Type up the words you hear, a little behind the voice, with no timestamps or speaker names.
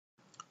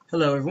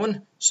Hello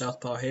everyone,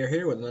 Southpaw Hair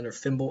here with another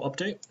Fimble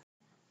update.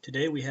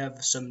 Today we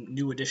have some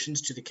new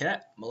additions to the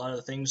cat. A lot of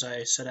the things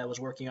I said I was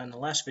working on in the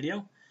last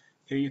video.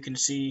 Here you can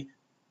see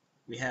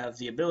we have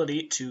the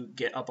ability to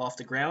get up off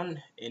the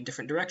ground in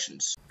different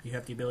directions. You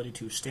have the ability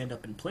to stand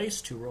up in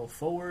place, to roll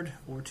forward,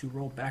 or to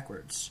roll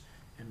backwards.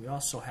 And we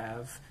also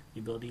have the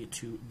ability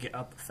to get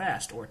up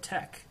fast, or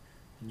tech.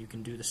 And you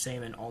can do the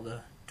same in all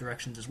the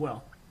directions as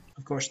well.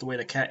 Of course, the way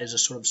the cat is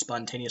just sort of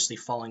spontaneously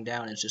falling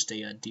down is just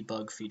a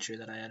debug feature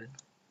that I added.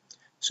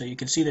 So you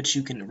can see that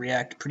you can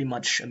react pretty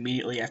much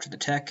immediately after the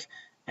tech,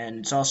 and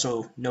it's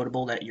also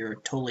notable that you're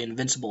totally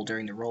invincible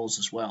during the rolls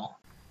as well.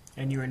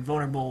 And you're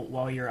invulnerable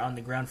while you're on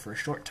the ground for a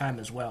short time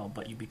as well,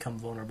 but you become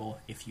vulnerable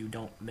if you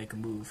don't make a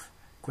move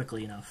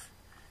quickly enough.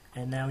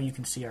 And now you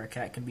can see our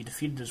cat can be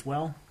defeated as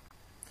well.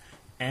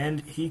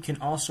 And he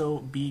can also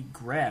be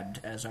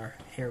grabbed, as our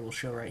hair will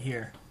show right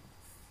here.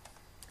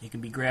 He can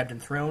be grabbed and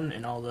thrown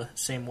in all the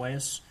same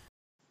ways.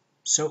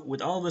 So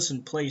with all this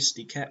in place,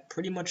 the cat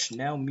pretty much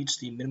now meets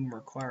the minimum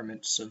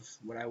requirements of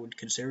what I would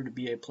consider to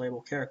be a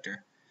playable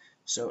character.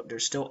 So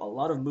there's still a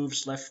lot of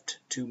moves left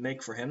to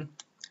make for him,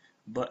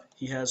 but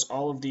he has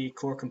all of the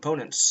core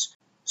components.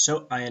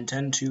 So I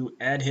intend to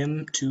add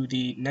him to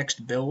the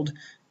next build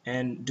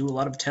and do a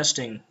lot of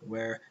testing,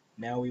 where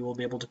now we will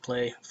be able to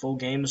play full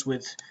games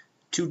with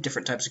 2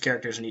 different types of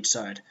characters on each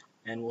side,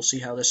 and we'll see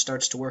how this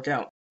starts to work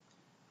out.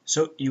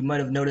 So you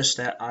might have noticed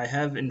that I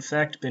have in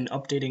fact been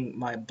updating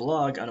my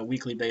blog on a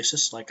weekly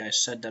basis, like I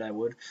said that I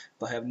would,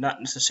 but have not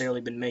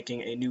necessarily been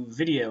making a new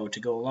video to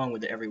go along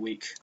with it every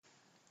week.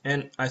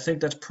 And I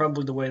think that's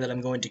probably the way that I'm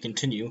going to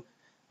continue.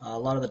 A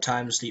lot of the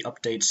times the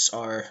updates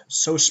are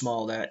so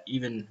small that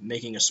even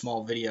making a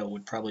small video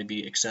would probably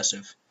be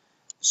excessive.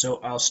 So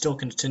I'll still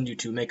continue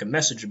to make a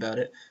message about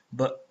it,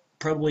 but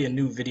probably a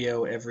new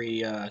video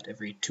every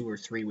 2 or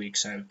 3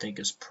 weeks I would think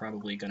is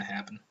probably going to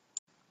happen.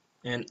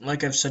 And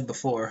like I've said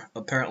before,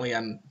 apparently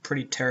I'm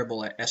pretty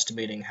terrible at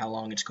estimating how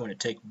long it's going to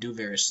take to do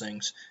various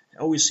things. It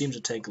always seems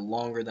to take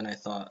longer than I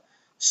thought.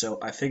 So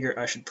I figure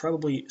I should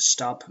probably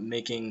stop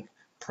making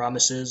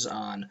promises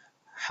on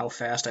how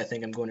fast I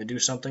think I'm going to do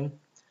something.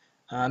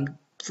 From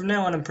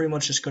now on, I'm pretty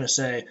much just going to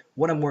say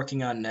what I'm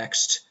working on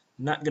next,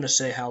 not going to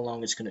say how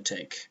long it's going to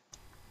take.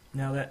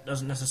 Now that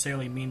doesn't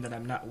necessarily mean that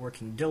I'm not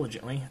working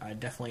diligently. I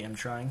definitely am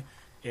trying.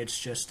 It's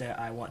just that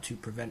I want to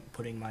prevent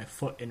putting my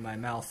foot in my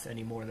mouth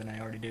any more than I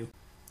already do.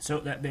 So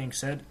that being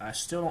said, I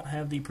still don't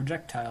have the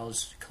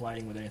projectiles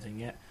colliding with anything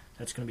yet.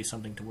 That's going to be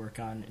something to work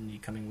on in the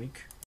coming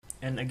week.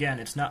 And again,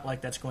 it's not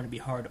like that's going to be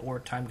hard or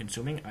time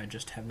consuming, I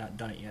just have not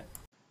done it yet.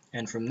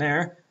 And from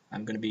there,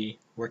 I'm going to be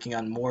working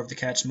on more of the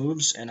cat's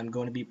moves, and I'm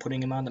going to be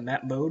putting him on the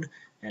map mode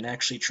and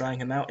actually trying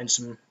him out in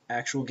some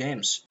actual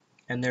games.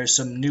 And there's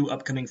some new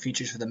upcoming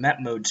features for the map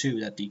mode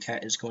too that the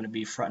cat is going to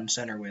be front and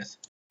center with.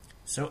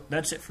 So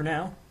that's it for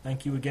now.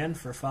 Thank you again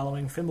for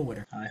following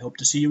Fimbulvetr. I hope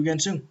to see you again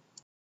soon.